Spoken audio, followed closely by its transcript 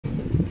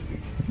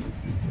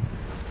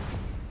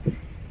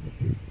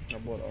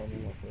bought armor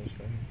my first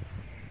time.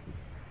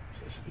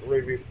 Just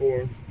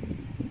 3v4.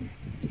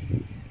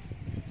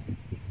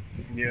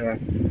 Yeah,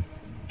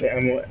 the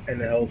ammo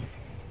and the health.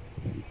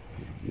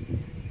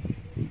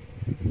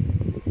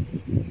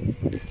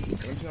 Let me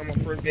see how my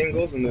first game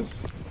goes in this.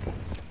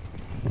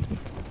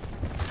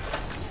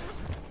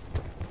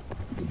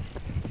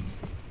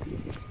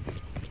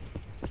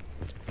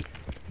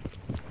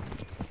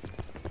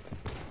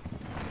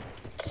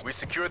 We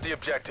secured the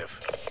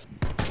objective.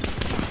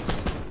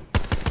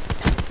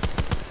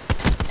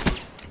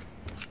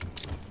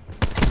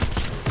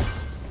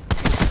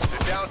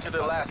 They're down to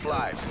their last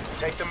lives.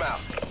 Take them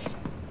out.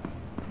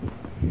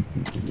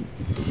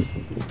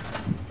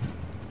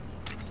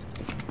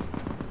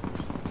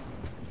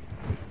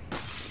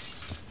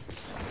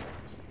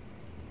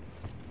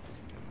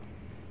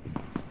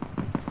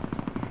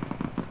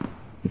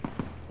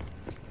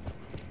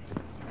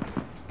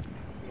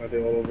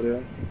 They're all over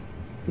there.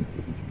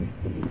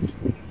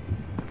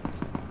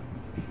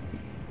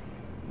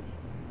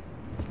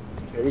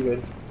 Okay, we're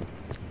good.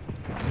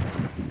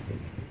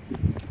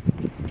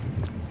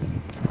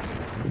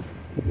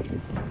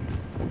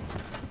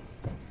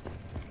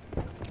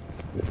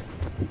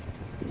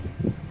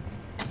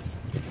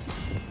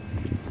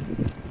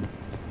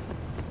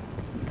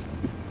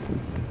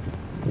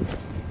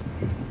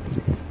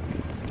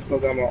 Still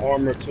got my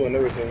armor too and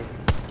everything.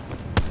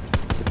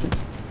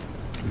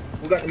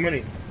 Who got the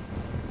money?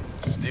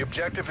 The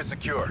objective is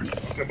secure.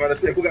 I'm about to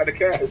say, who got the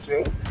cash,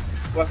 yo?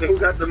 Well, I said, who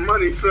got the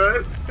money,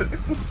 son?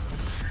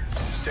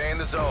 Stay in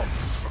the zone.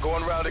 We're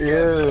going round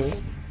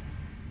again.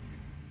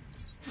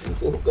 Yeah.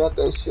 Who got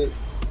that shit?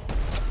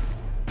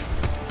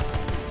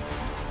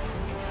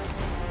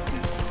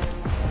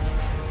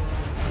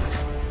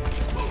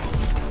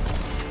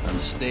 And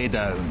stay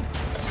down.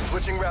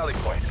 Switching rally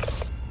point.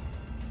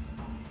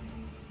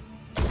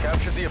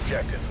 Capture the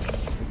objective.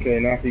 Okay,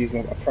 now I have to use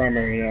my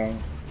primary now.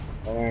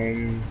 I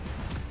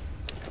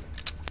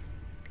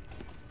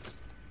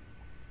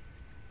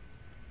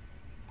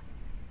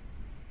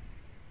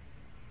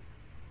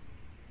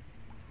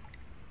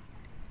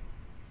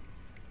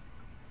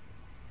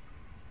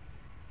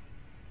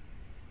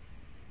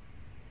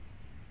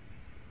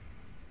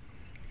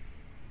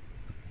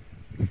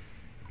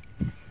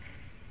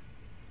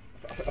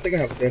think I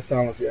have dead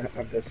silence. Yeah, I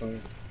have dead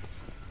silence.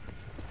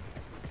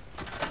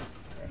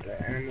 Grab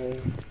the ammo.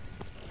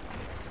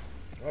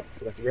 Oh,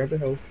 forgot to grab the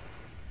health.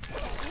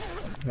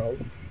 No.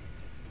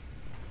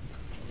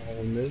 I'm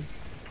all mid.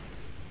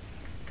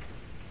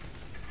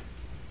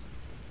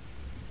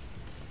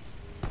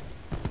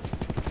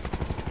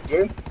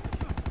 Good.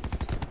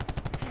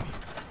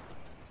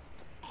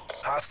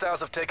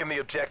 Hostiles have taken the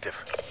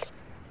objective.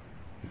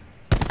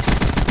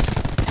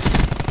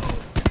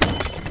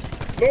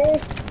 No.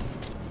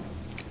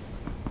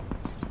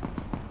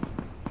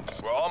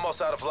 We're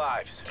almost out of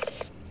lives.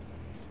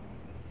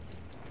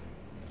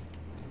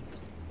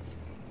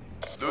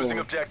 Losing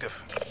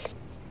objective.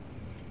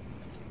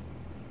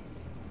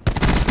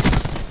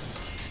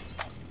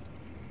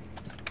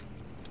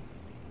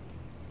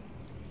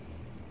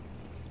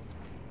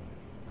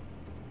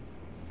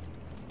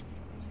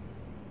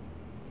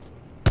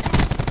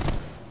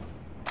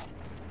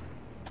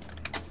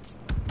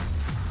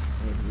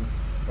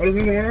 Oh, there's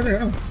another one right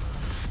there.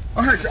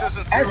 Oh,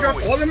 I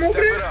dropped all them over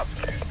there?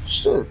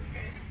 Sure.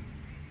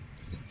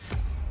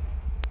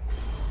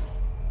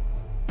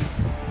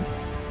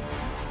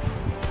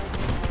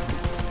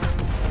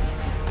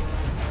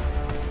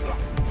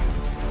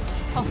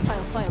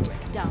 Hostile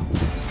firebreak down.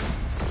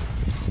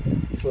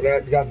 So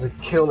that got the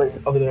kill like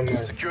other than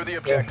that. Secure the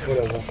objective.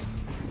 Yeah, whatever.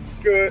 It's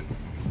good.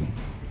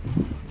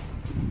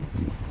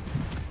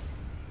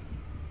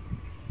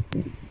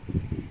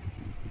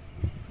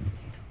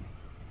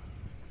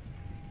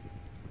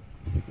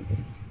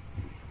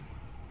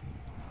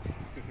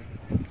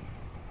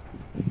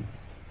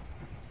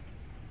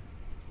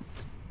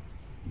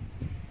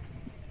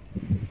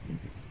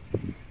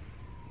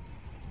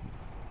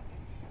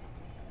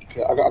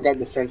 Okay, I got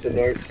the sensor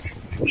dart.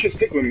 You should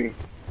stick with me.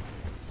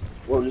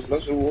 Well,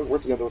 let's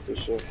work together with this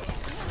shit.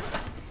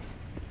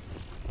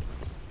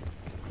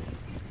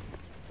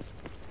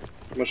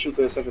 I'm gonna shoot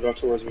the sensor dart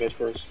towards mid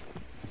first,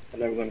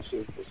 and then we're gonna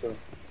see what's up.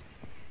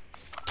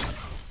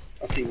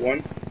 I see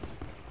one.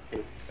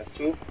 Okay, that's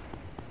two.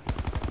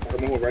 I'm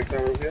gonna move right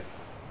side over here.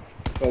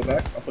 Go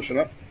back. I'm pushing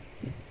up.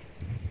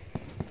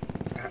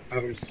 I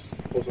have him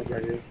close up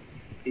right here.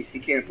 He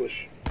can't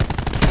push.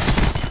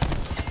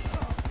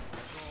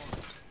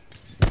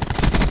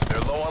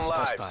 They're low on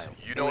lives. Hostile.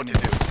 You know what to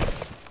do.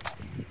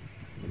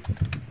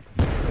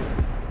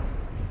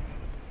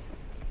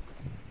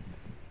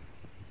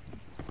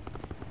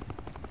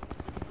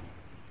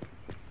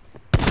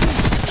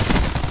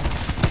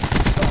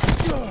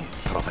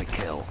 Perfect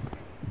kill.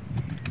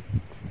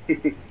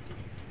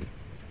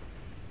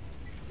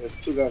 There's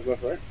two guys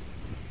left, right?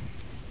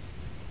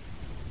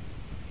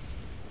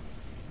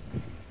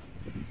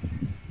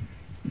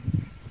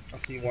 I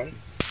see one.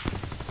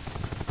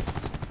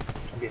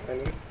 I'm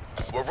behind him.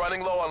 We're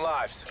running low on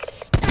lives.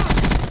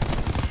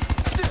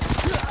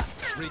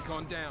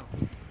 Recon down.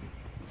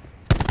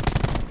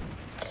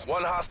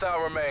 One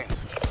hostile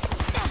remains.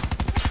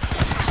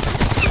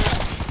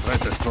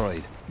 Threat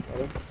destroyed.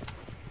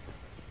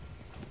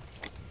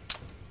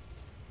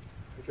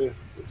 Okay,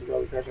 so you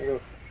gotta catch and go.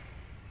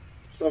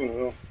 7 of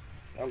them.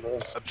 I'm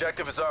bad.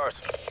 Objective is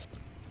ours.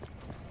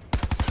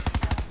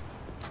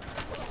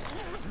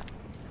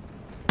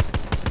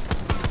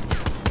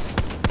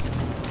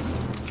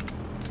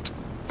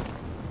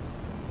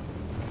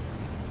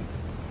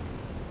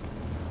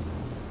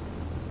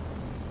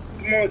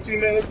 Come on,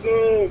 teammate, let's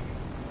go.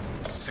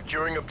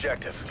 Securing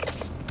objective.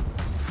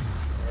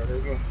 Alright, there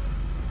we go.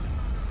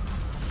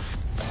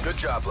 Good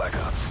job, Black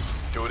Ops.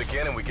 Do it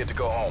again and we get to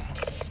go home.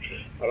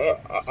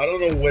 I don't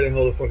know where the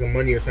hell the fucking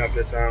money is half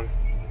the time.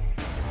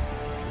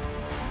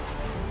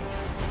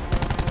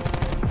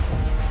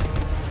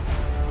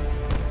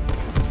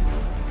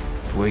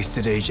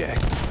 Wasted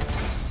eject.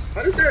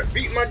 How did that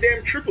beat my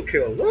damn triple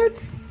kill?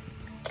 What?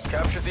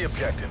 Capture the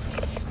objective.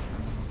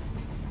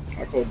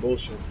 I call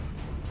bullshit.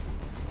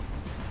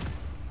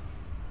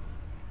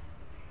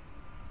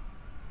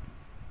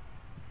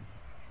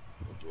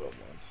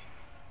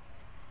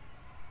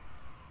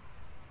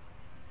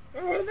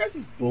 Oh, that's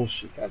just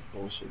bullshit. That's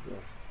bullshit, bro.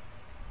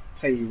 I'll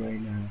tell you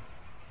right now.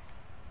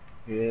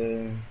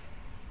 Yeah.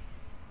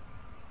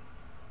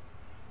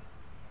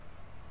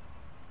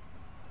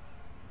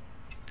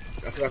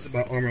 I forgot to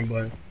buy armor,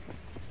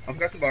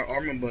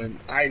 but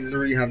I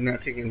literally have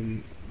not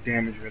taken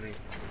damage really.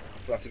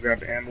 So I have to grab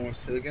the ammo and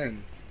shit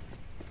again.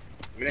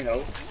 Give me the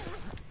hell.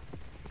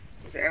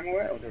 Where's the ammo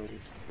at? Oh, there it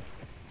is.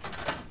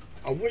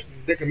 I wish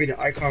they could make the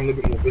icon a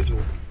little bit more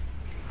visible.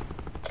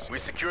 We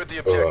secured the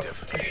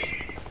objective.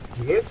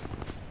 You good?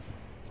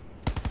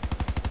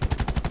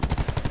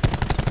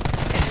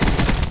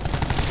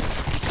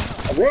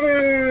 I'm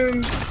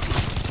running!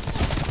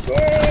 No!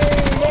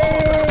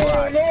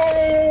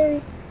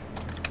 No!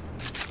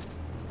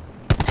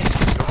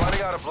 You're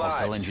running out of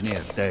Hostile lives.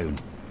 engineer down.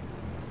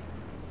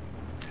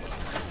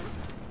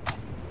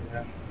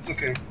 Yeah, it's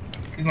okay.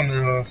 He's on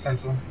the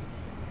sensor.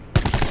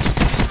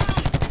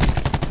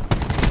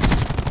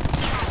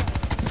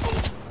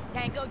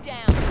 Tango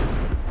down.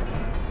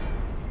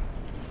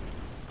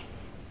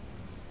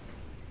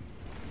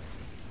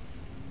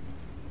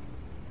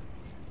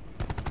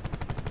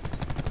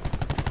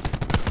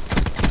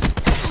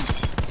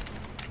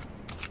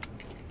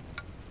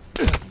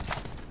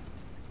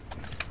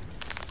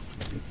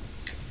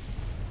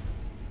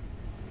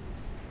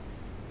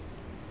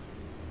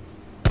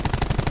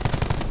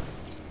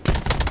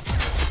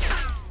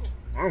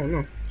 I don't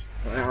know.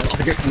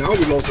 I guess now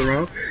we lost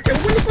around. Yeah,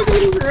 when the fuck did we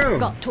lose around?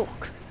 Got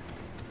talk.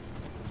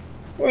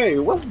 Wait,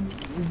 what?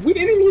 We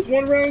didn't lose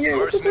one round yet?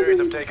 Mercenaries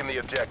have taken the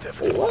objective.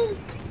 What?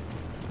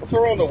 What's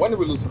wrong? When did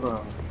we lose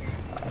around?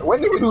 When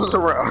did we lose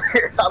around?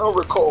 I don't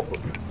recall.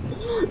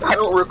 I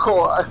don't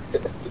recall.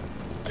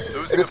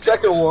 Losing And the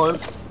second objective. one.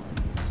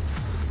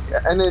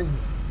 And then,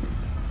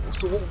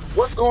 so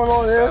what's going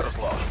on here? Battle's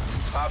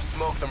lost. Pop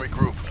smoke, then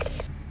regroup.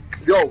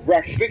 Yo,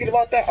 Rax, speaking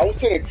about that, I was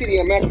playing a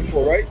TDM match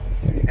before, right?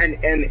 And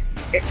in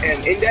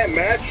that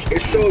match,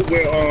 it showed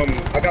where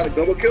I got a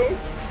double kill.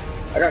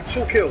 I got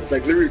 2 kills,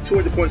 like literally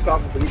 200 points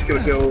popping for each kill.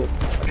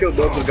 I killed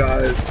both the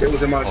guys. It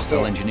was in my Hostile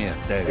score. engineer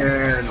down.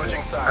 And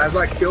Switching sides. as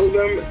I killed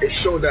them, it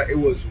showed that it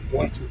was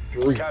 1, 2,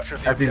 3. Capture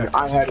the As in, objectives.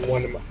 I had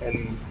 1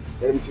 and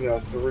everything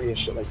else 3 and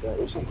shit like that.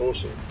 It was some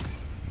bullshit.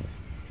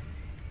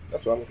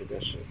 That's why I look at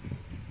that shit.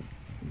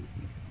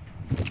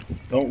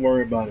 Don't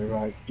worry about it,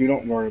 right? You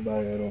don't worry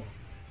about it at all.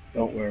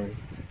 Don't worry.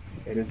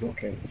 It is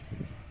okay.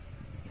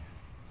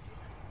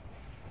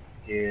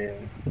 Yeah.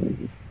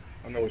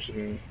 I know what you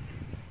mean.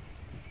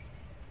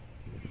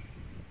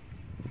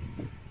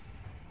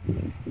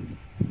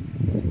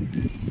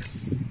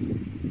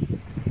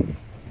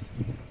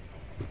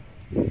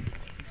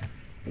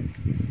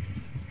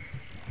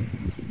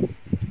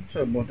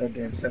 Should have bought that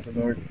damn sensor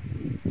guard.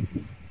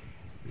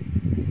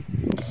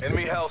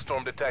 Enemy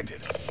hellstorm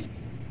detected.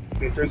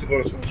 They seriously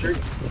go to some street.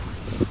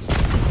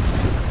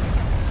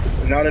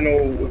 Now they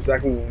know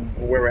exactly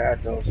where we're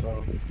at though,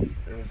 so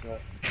there was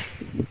that.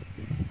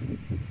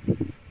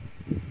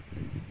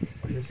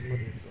 I hear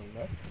somebody on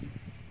that.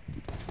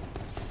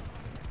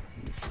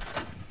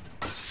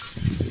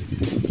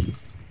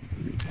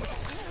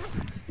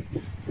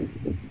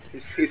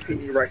 He's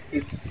right.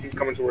 He's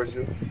coming towards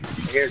you.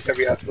 I hear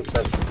heavy ass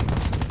footsteps.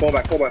 Fall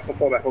back. They're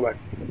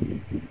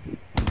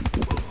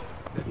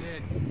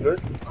dead. Good.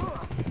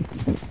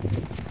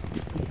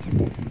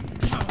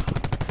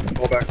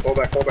 Fall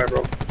back,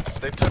 bro.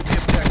 They took the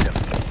objective.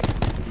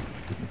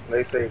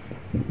 Play safe.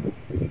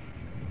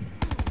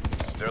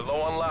 They're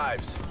low on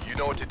lives. You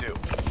know what to do.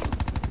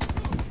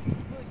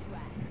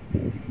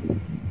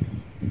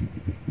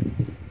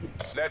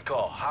 Net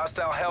call.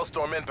 Hostile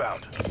hellstorm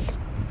inbound.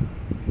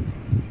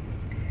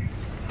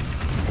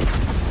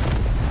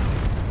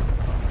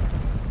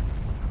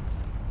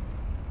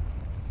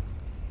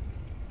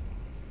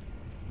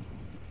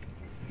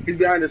 He's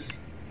behind us.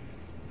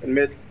 In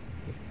mid.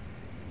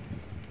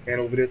 And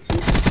over there too.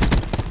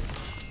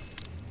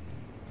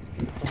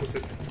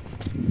 Opposite.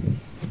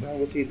 What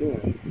was he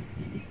doing?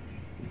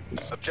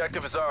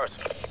 Objective is ours.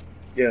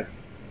 Yeah.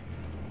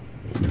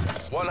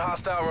 One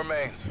hostile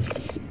remains.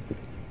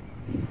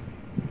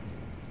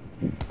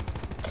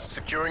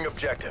 Securing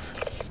objective.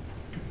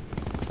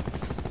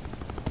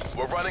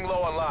 We're running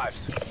low on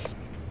lives.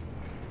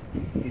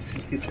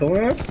 He's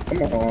killing us?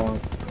 Come on.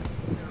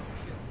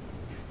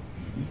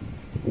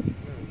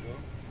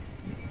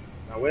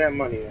 Now where that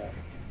money at?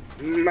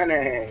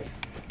 Money!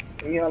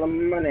 Give me all the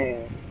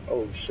money.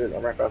 Oh shit, I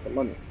ran past the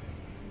money.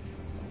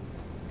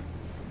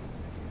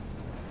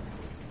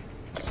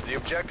 The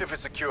objective is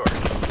secure.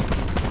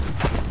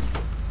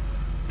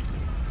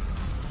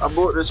 I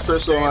bought this pistol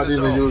Stay and I in the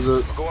didn't even zone. use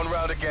it. We're going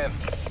round again.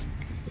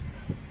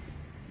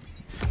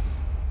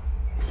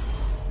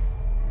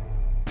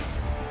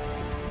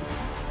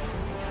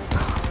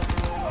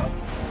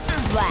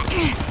 Black.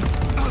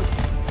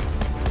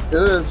 It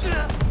is.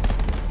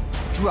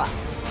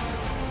 Dropped.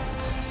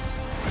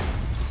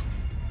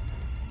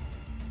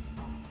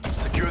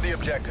 Secure the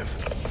objective.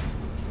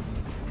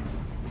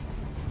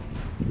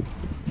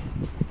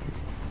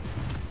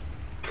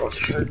 Oh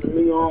shit, let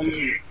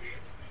me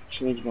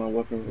change my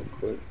weapon real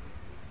quick.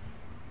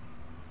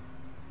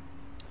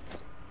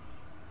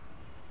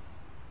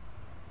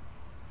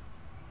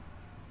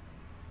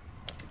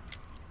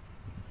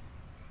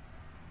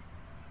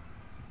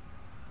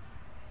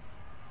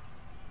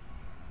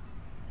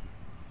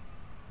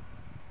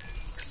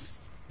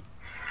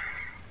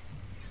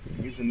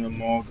 Using the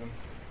Morgan.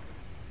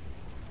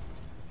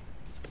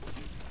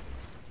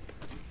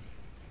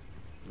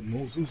 The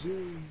Moses.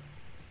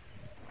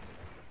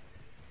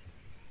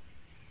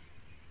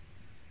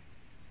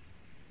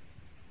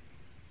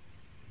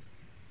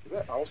 Is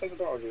that outside the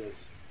dog is?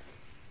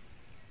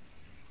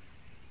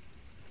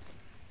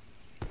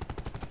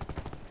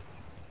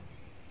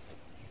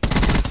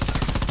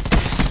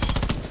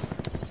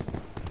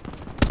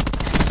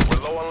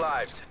 We're low on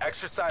lives.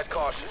 Exercise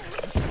caution.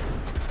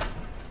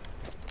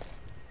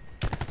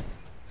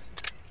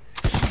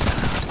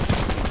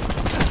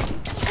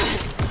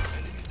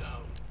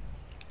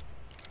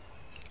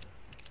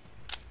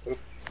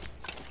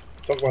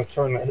 Talk about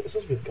turn that. It's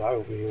supposed to be a guy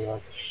over here.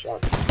 Like a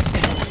shark.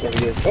 There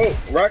he is. Oh,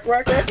 rack.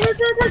 There's two of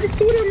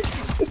them.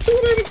 There's two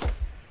of them.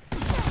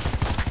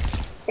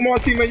 Come on,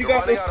 teammate. You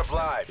got Running this. out of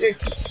lives. Yeah,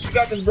 you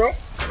got this, bro.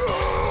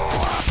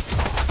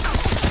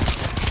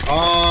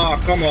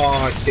 Ah, come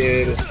on,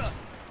 kid.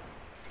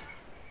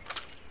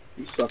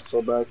 You suck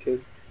so bad,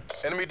 kid.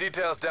 Enemy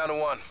details down to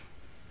 1.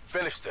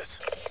 Finish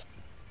this.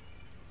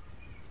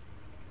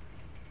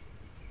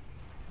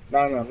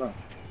 No.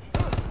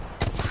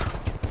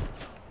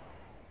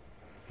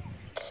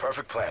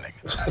 Perfect planning.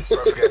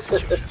 Perfect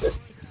execution.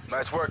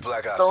 Nice work,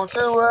 Black Ops. Don't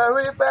you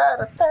worry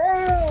about a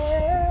thing.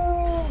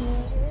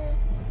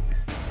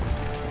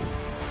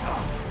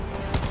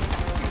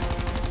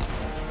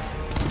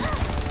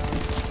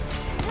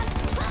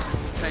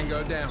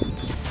 Tango down.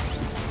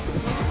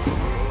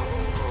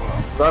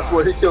 That's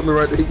where he killed me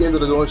right there. He came to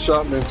the door and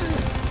shot me.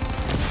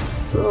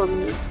 Oh,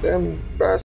 damn bastard.